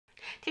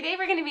Today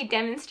we're going to be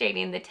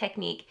demonstrating the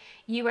technique,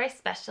 You Are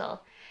Special.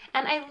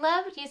 And I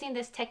love using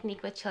this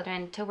technique with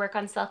children to work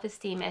on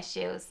self-esteem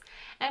issues.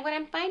 And what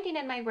I'm finding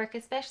in my work,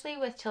 especially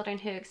with children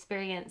who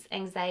experience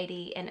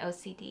anxiety and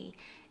OCD,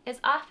 is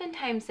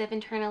oftentimes they've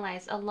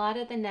internalized a lot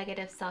of the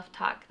negative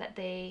self-talk that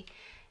they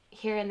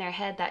hear in their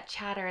head, that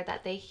chatter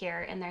that they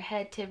hear in their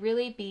head, to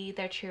really be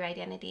their true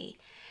identity.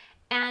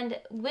 And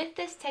with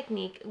this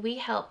technique, we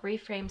help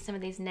reframe some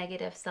of these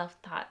negative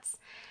self-thoughts.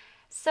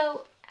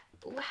 So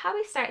how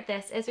we start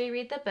this is we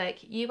read the book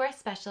You Are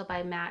Special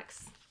by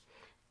Max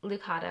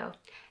Lucado.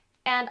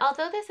 And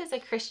although this is a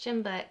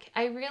Christian book,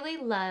 I really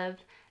love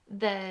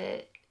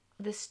the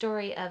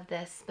story of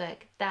this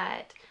book,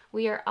 that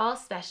we are all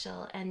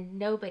special and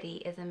nobody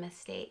is a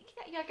mistake.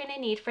 What you're going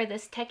to need for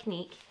this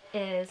technique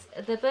is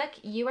the book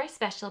You Are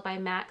Special by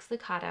Max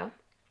Lucado.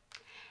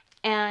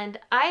 And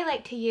I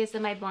like to use the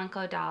My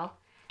Blanco doll.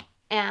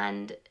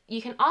 And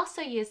you can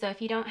also use, though,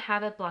 if you don't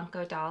have a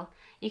Blanco doll,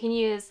 you can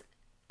use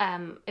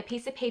a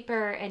piece of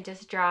paper and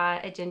just draw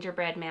a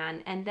gingerbread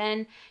man, and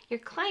then your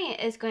client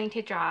is going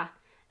to draw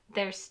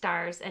their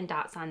stars and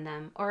dots on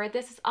them. Or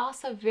this is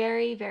also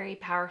very, very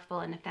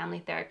powerful in a family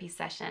therapy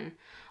session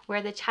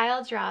where the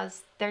child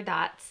draws their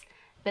dots,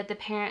 but the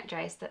parent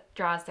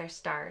draws their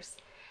stars.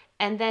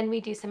 And then we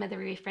do some of the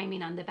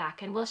reframing on the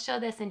back, and we'll show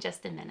this in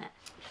just a minute.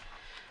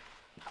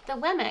 The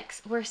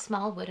Wemmicks were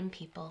small wooden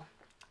people.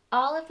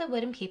 All of the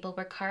wooden people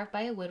were carved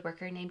by a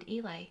woodworker named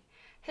Eli.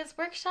 His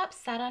workshop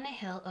sat on a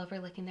hill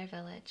overlooking their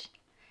village.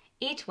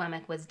 Each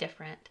Wemmick was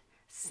different.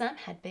 Some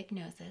had big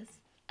noses,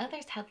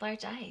 others had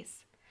large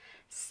eyes.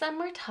 Some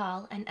were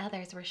tall and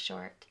others were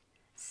short.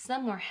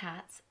 Some wore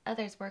hats,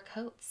 others wore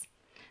coats.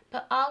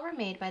 But all were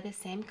made by the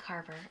same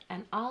carver,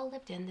 and all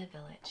lived in the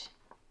village.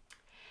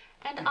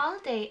 And all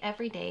day,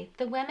 every day,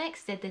 the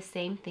Wemmicks did the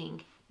same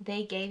thing.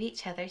 They gave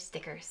each other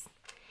stickers.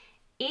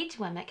 Each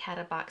Wemmick had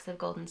a box of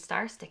golden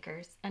star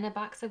stickers and a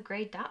box of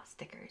gray dot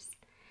stickers.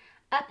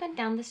 Up and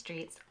down the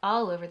streets,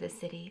 all over the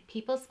city,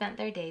 people spent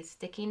their days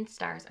sticking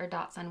stars or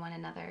dots on one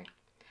another.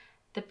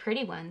 The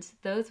pretty ones,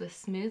 those with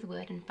smooth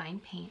wood and fine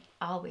paint,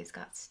 always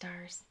got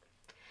stars.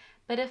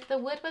 But if the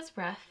wood was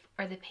rough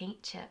or the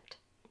paint chipped,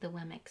 the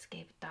Wemmicks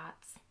gave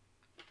dots.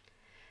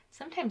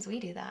 Sometimes we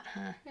do that,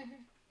 huh?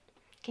 Mm-hmm.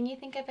 Can you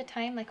think of a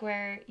time like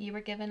where you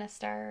were given a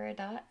star or a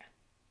dot?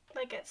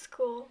 Like at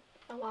school,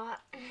 a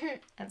lot.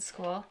 At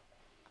school?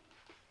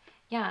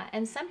 Yeah,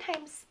 and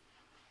sometimes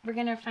we're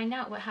going to find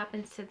out what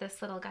happens to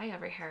this little guy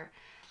over here.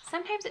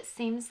 Sometimes it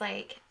seems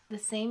like the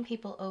same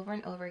people over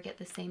and over get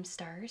the same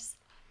stars.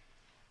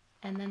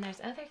 And then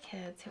there's other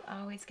kids who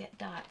always get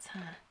dots,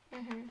 huh?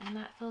 Mm-hmm. And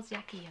that feels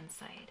yucky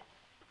inside.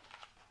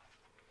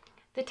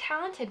 The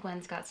talented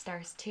ones got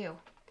stars too.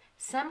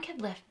 Some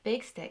could lift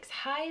big sticks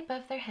high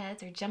above their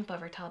heads or jump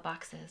over tall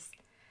boxes.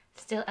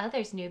 Still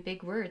others knew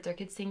big words or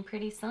could sing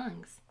pretty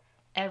songs.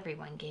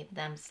 Everyone gave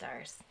them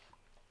stars.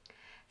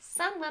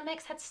 Some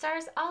Wemmicks had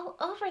stars all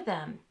over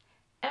them.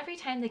 Every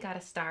time they got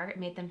a star, it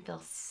made them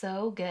feel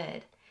so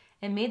good.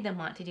 It made them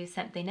want to do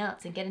something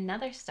else and get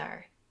another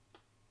star.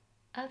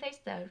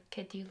 Others, though,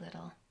 could do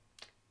little.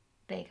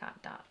 They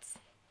got dots.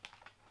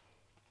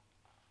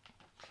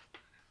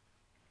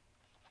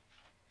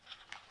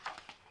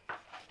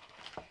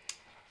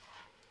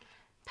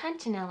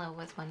 Punchinello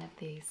was one of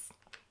these.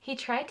 He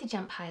tried to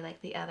jump high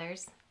like the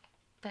others,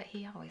 but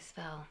he always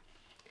fell.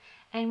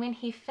 And when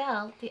he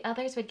fell, the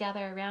others would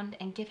gather around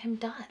and give him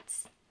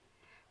dots.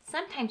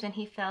 Sometimes when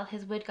he fell,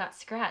 his wood got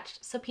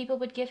scratched, so people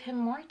would give him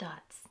more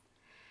dots.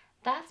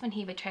 That's when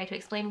he would try to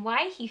explain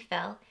why he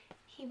fell.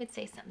 He would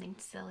say something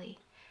silly,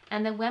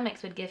 and the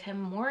Wemmicks would give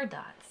him more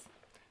dots.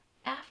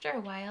 After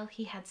a while,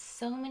 he had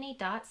so many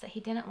dots that he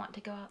didn't want to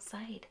go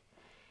outside.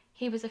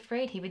 He was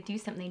afraid he would do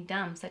something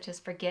dumb, such as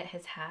forget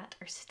his hat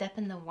or step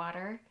in the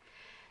water,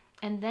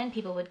 and then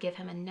people would give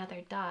him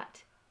another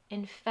dot.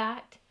 In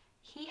fact,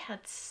 he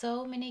had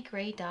so many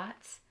gray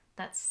dots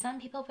that some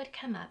people would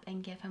come up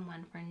and give him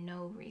one for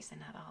no reason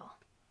at all.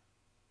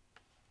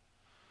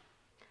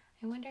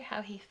 I wonder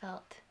how he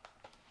felt.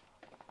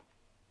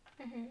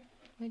 Mm-hmm.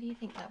 What do you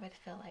think that would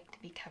feel like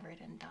to be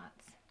covered in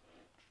dots?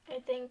 I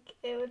think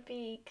it would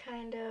be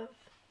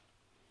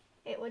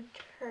it would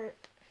hurt.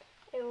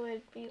 It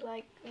would be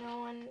like no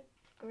one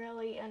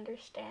really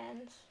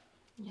understands.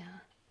 Yeah.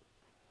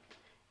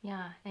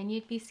 Yeah, and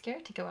you'd be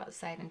scared to go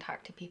outside and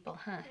talk to people,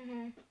 huh?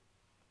 Mm-hmm.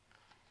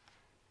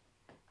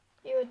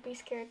 You would be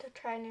scared to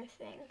try new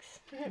things.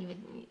 You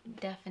would,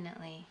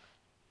 definitely.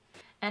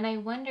 And I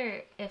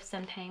wonder if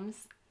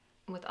sometimes,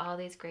 with all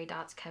these gray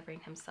dots covering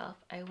himself,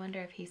 I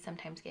wonder if he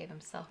sometimes gave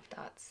himself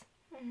dots.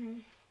 Mm-hmm.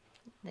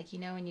 Like, you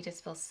know, when you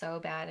just feel so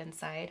bad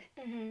inside.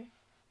 Mm-hmm.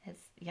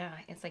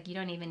 It's like you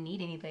don't even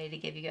need anybody to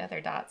give you other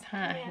dots,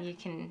 huh?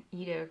 Yeah.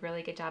 You do a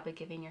really good job of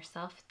giving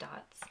yourself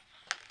dots.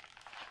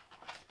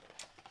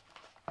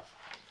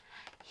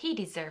 He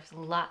deserves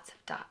lots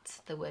of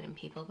dots, the wooden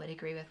people would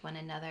agree with one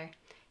another.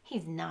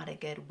 He's not a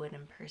good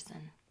wooden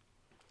person.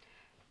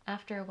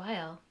 After a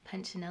while,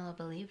 Punchinello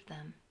believed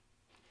them.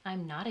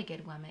 I'm not a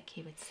good Wemmick,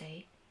 he would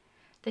say.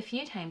 The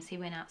few times he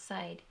went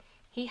outside,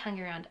 He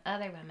hung around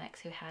other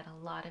Wemmicks who had a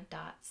lot of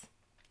dots.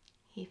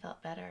 He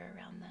felt better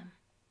around them.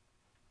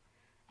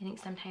 I think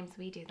sometimes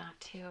we do that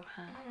too,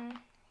 huh? Mm-hmm.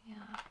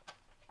 Yeah.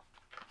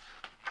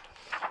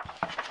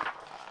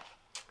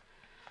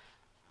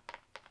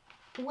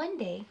 One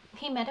day,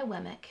 he met a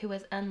Wemmick who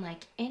was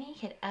unlike any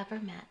he had ever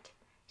met.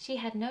 She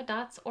had no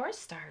dots or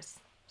stars.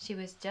 She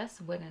was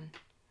just wooden.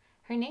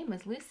 Her name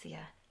was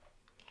Lucia.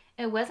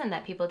 It wasn't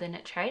that people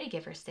didn't try to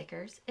give her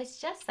stickers. It's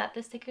just that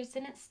the stickers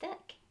didn't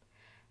stick.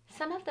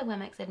 Some of the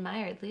Wemmicks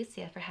admired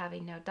Lucia for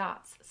having no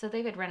dots, so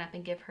they would run up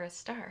and give her a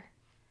star.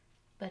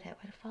 But it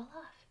would fall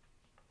off.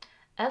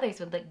 Others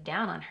would look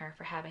down on her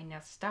for having no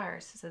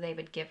stars, so they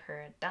would give her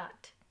a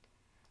dot.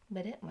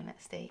 But it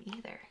wouldn't stay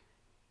either.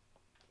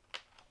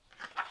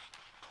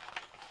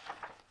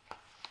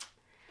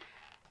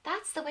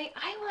 That's the way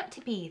I want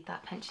to be,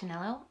 thought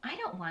Punchinello. I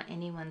don't want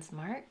anyone's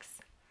marks.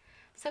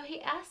 So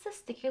he asked the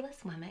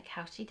stickerless Wemmick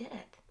how she did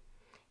it.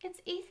 It's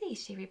easy,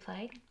 she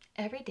replied.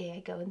 Every day I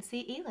go and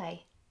see Eli.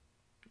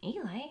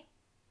 Eli?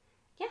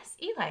 Yes,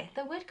 Eli,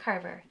 the wood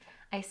carver.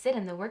 I sit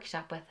in the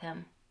workshop with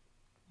him.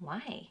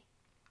 Why?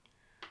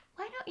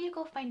 Why don't you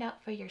go find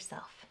out for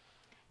yourself?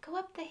 Go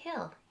up the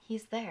hill.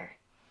 He's there.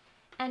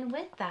 And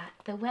with that,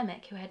 the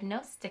Wemmick who had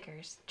no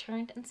stickers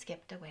turned and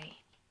skipped away.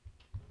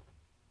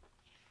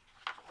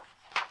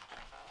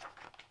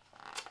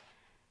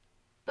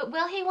 But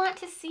will he want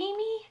to see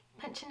me?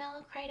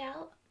 Punchinello cried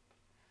out.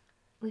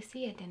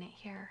 Lucia didn't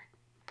hear,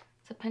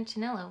 so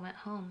Punchinello went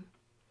home.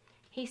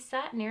 He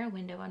sat near a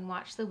window and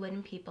watched the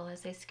wooden people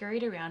as they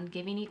scurried around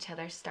giving each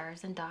other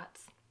stars and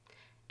dots.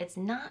 It's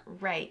not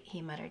right,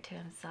 he muttered to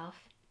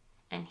himself,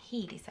 and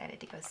he decided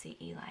to go see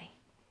Eli.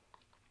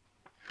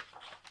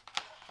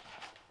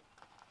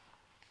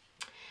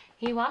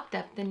 He walked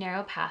up the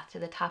narrow path to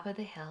the top of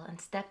the hill and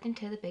stepped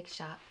into the big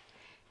shop.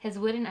 His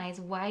wooden eyes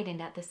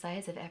widened at the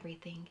size of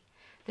everything.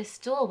 The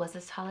stool was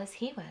as tall as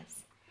he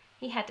was.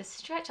 He had to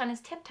stretch on his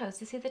tiptoes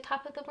to see the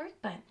top of the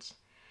workbench.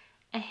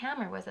 A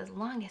hammer was as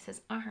long as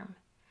his arm.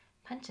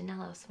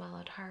 Punchinello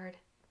swallowed hard.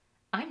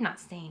 I'm not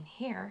staying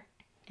here,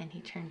 and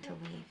he turned to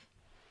leave.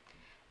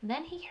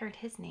 Then he heard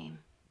his name.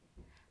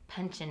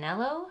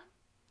 Punchinello?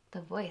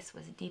 The voice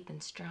was deep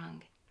and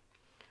strong.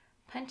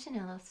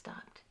 Punchinello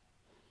stopped.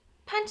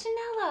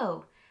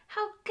 Punchinello!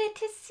 How good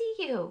to see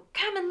you!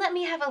 Come and let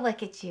me have a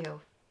look at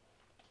you.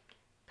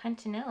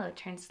 Punchinello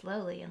turned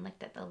slowly and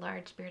looked at the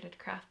large bearded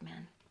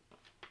craftsman.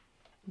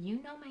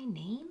 You know my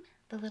name?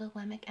 The little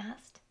Wemmick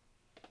asked.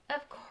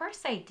 Of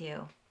course I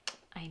do.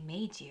 I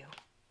made you.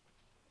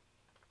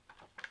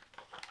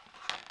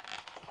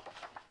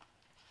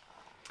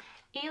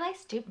 Eli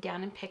stooped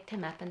down and picked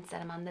him up and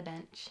set him on the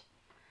bench.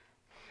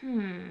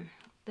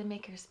 The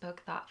maker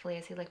spoke thoughtfully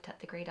as he looked at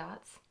the gray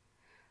dots.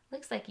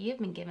 Looks like you've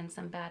been given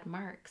some bad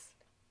marks.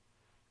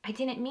 I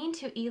didn't mean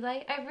to,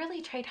 Eli. I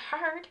really tried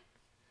hard.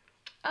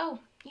 Oh,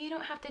 you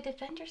don't have to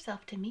defend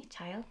yourself to me,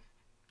 child.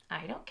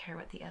 I don't care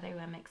what the other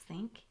Wemmicks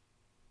think.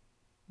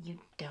 You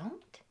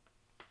don't?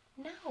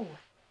 No,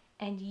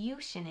 and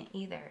you shouldn't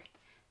either.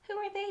 Who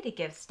are they to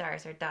give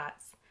stars or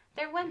dots?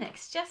 They're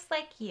Wemmicks just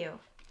like you.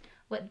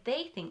 What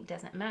they think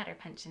doesn't matter,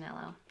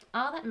 Punchinello.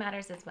 All that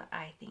matters is what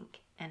I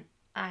think, and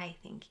I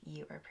think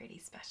you are pretty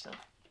special.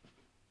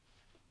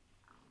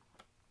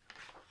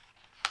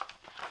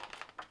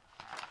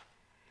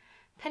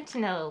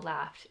 Punchinello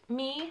laughed.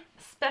 Me?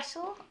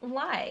 Special?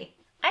 Why?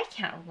 I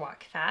can't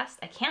walk fast.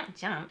 I can't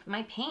jump.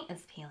 My paint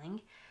is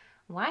peeling.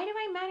 Why do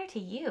I matter to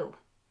you?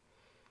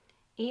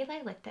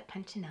 Eli looked at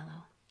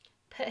Punchinello,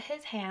 put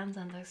his hands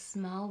on those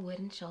small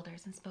wooden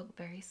shoulders and spoke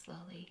very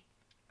slowly.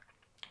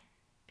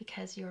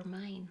 Because you're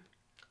mine.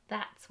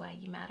 That's why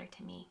you matter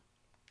to me.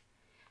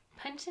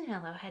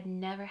 Punchinello had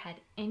never had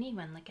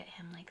anyone look at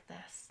him like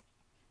this,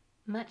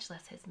 much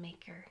less his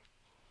maker.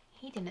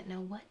 He didn't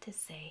know what to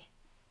say.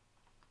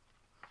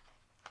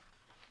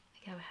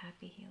 Look how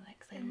happy he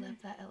looks. I love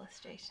that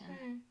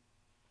illustration.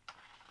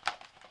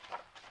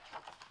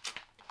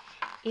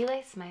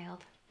 Eli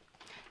smiled.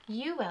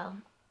 You will,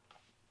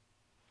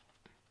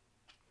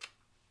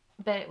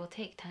 but it will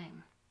take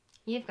time.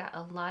 You've got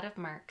a lot of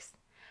marks.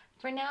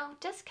 For now,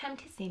 just come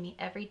to see me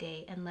every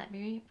day and let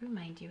me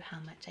remind you how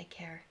much I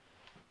care.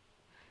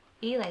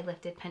 Eli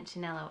lifted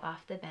Punchinello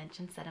off the bench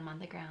and set him on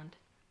the ground.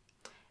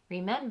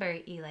 Remember,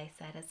 Eli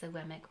said as the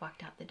Wemmick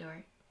walked out the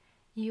door,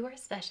 you are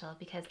special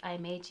because I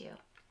made you,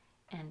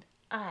 and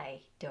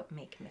I don't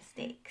make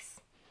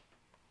mistakes.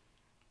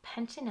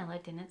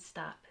 Punchinello didn't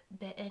stop,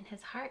 but in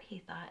his heart he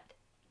thought,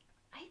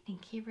 I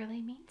think he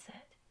really means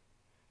it.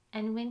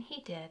 And when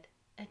he did,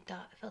 a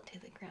dot fell to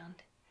the ground.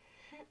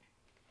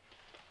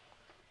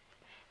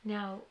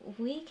 Now,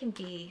 we can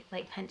be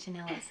like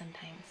Punchinello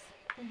sometimes.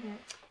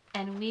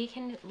 And we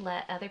can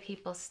let other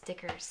people's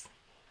stickers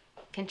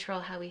control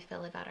how we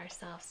feel about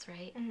ourselves,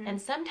 right? And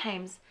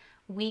sometimes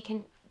we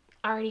can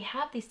already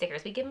have these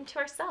stickers. We give them to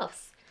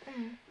ourselves.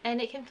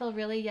 And it can feel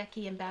really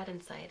yucky and bad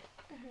inside.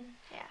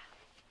 Yeah.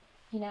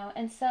 You know,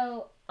 and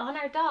so on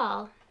our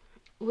doll,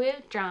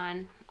 we've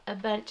drawn a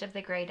bunch of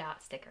the gray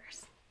dot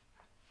stickers.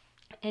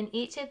 And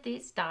each of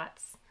these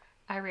dots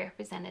are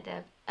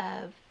representative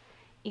of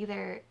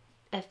either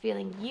a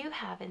feeling you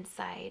have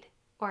inside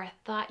or a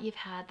thought you've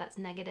had that's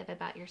negative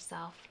about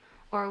yourself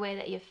or a way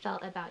that you've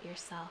felt about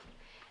yourself.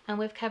 And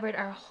we've covered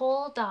our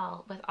whole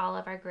doll with all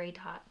of our gray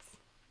dots.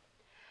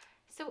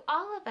 So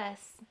all of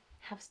us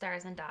have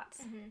stars and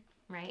dots,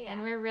 right? Yeah.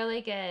 And we're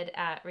really good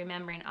at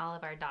remembering all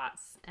of our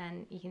dots.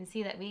 And you can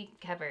see that we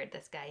covered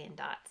this guy in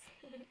dots.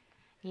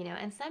 You know,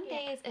 and some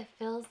days it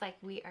feels like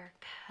we are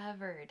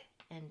covered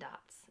in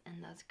dots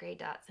and those gray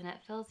dots, and it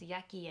feels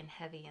yucky and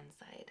heavy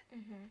inside.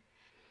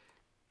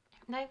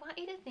 Now I want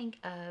you to think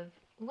of,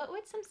 what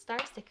would some star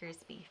stickers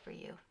be for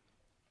you?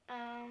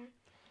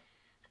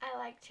 I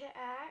like to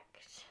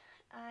act.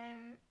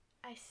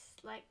 I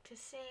like to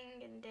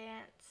sing and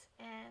dance,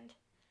 and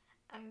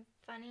I'm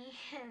funny,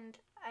 and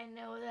I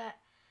know that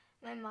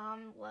my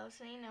mom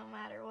loves me no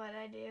matter what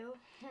I do.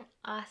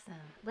 Awesome.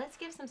 Let's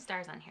give some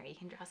stars on here. You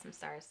can draw some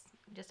stars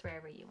just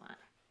wherever you want.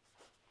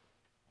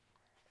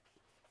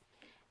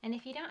 And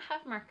if you don't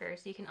have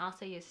markers, you can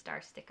also use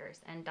star stickers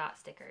and dot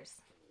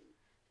stickers.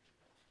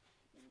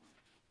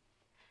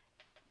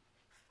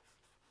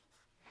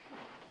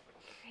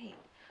 Great.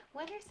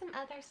 What are some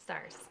other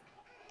stars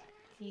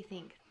do you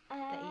think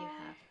that you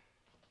have?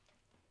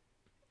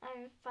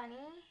 I'm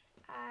funny.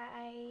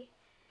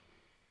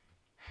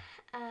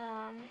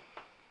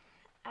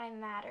 I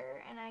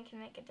matter, and I can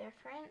make a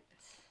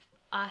difference.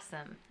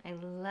 Awesome. I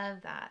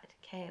love that.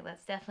 Okay,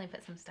 let's definitely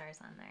put some stars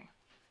on there.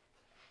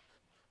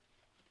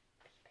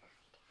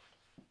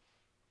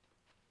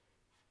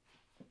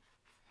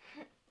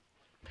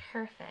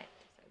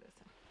 Perfect.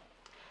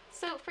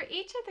 So for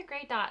each of the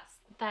gray dots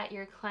that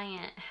your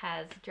client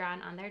has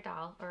drawn on their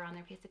doll or on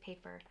their piece of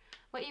paper,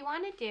 what you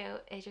want to do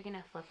is you're going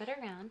to flip it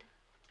around,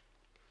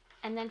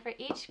 and then for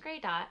each gray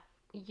dot,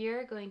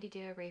 you're going to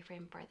do a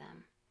reframe for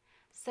them.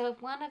 So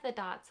if one of the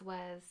dots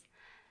was,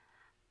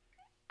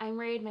 I'm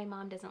worried my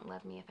mom doesn't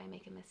love me if I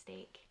make a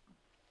mistake,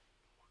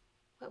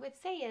 what would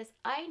say is,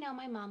 I know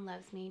my mom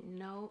loves me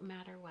no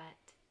matter what.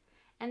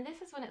 And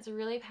this is when it's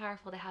really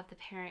powerful to have the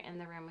parent in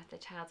the room with the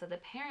child, so the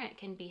parent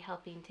can be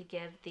helping to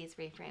give these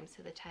reframes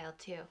to the child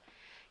too.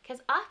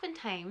 Because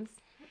oftentimes,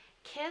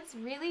 kids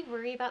really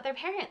worry about their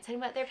parents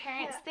and what their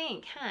parents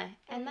think, huh?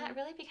 And that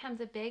really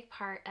becomes a big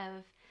part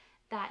of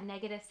that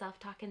negative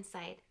self-talk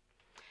inside.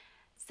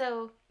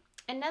 So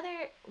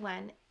another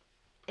one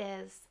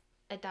is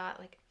a dot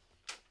like,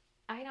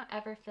 I don't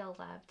ever feel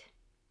loved.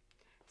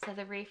 So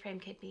the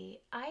reframe could be,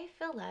 I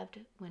feel loved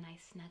when I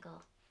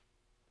snuggle.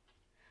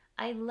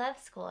 I love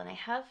school and I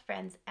have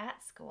friends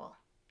at school.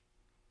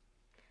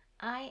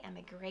 I am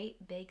a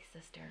great big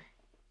sister.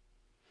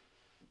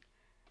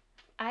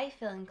 I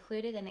feel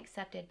included and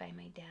accepted by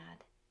my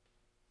dad.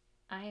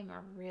 I am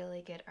a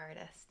really good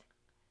artist.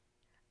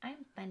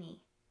 I'm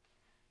funny.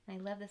 And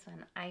I love this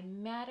one. I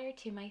matter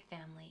to my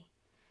family.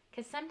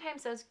 Because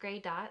sometimes those gray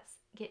dots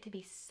get to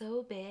be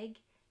so big,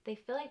 they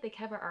feel like they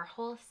cover our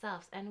whole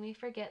selves, and we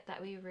forget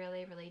that we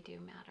really, really do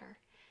matter.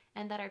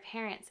 And that our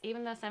parents,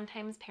 even though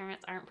sometimes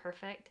parents aren't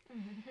perfect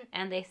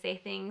and they say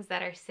things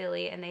that are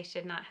silly and they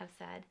should not have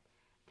said,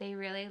 they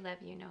really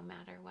love you no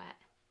matter what.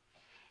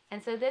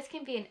 And so this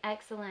can be an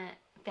excellent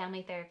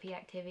family therapy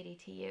activity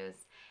to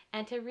use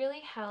and to really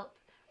help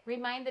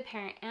remind the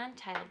parent and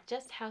child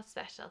just how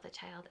special the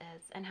child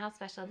is and how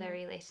special their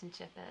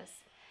relationship is.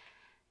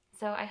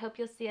 So I hope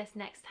you'll see us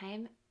next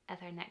time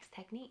at our next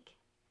technique.